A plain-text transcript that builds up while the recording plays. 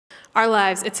our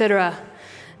lives, etc.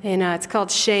 And it's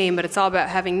called Shame, but it's all about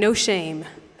having no shame.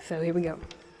 So here we go.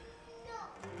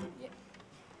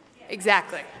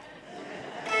 Exactly.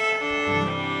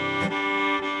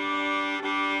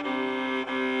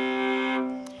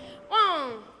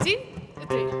 One, two,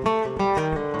 three.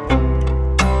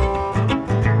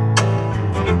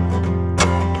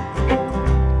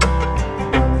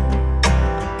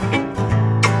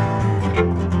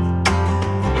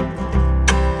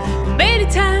 Many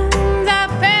times I've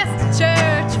passed the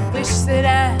church and wish that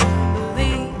I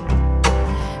believed.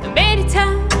 And many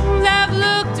times I've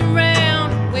looked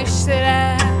around and wish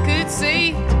that I could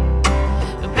see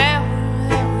the power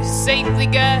that was safely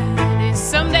guided and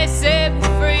someday set me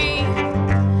free.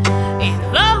 And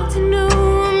I long to know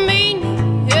the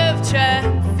meaning of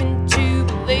triumph and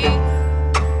jubilee.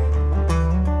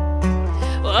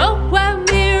 Oh, why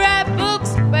me write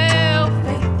books about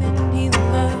faith and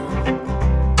healing love?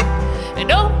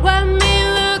 And oh, why me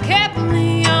look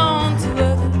happily on to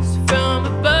others from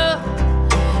above?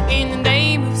 In the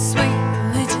name of sweet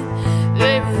religion,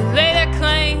 they will lay their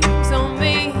claims on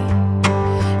me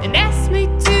and ask me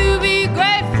to be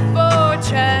grateful for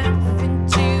triumph and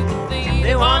jubilee.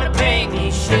 They wanna bring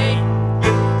me shame.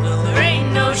 Well, there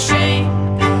ain't no shame.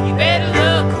 You better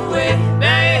look away,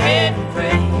 bow your head and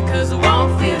pray, 'cause I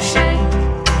won't feel shame.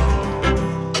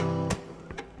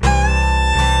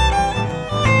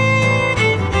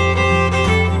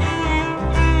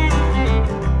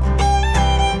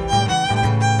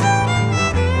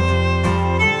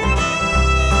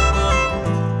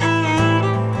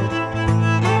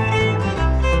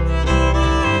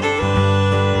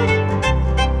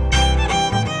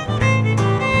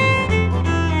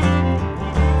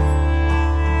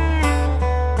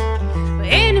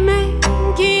 Any man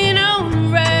can own the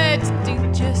right to do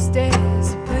just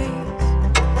as he please.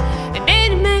 And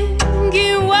any man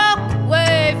can walk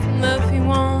away from love he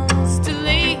wants to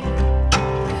leave.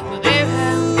 Well, there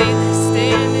I'll be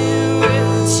standing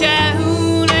with a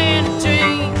childhood and a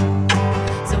dream.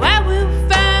 So I will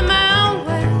find my own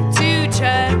way to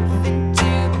triumph and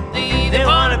jubilee. They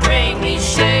wanna bring me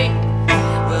shame.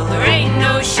 Well, there ain't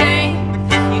no shame.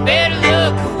 You better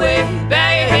look away,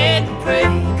 bow your head and pray,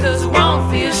 'cause I won't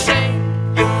feel shame.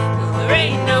 Well, there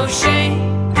ain't no shame.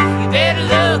 You better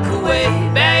look away,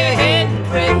 bow your head and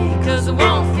pray, 'cause I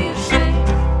won't feel shame.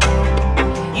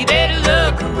 You better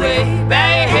look away, bow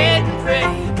your head and pray,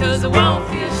 'cause I won't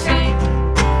feel shame.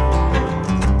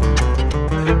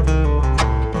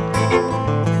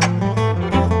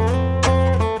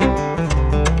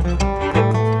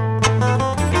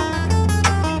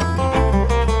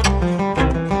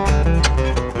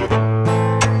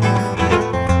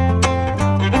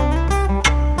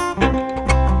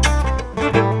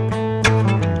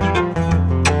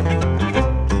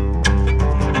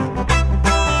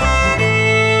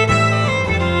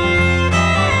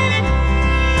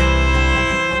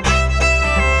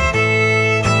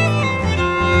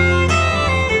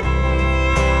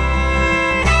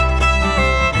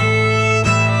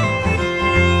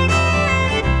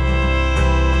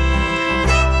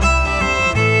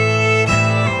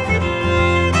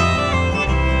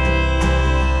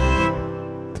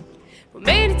 Well,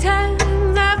 many times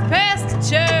I've passed the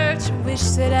church and wish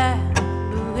that I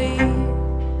believed.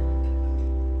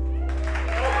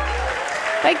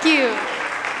 Thank you.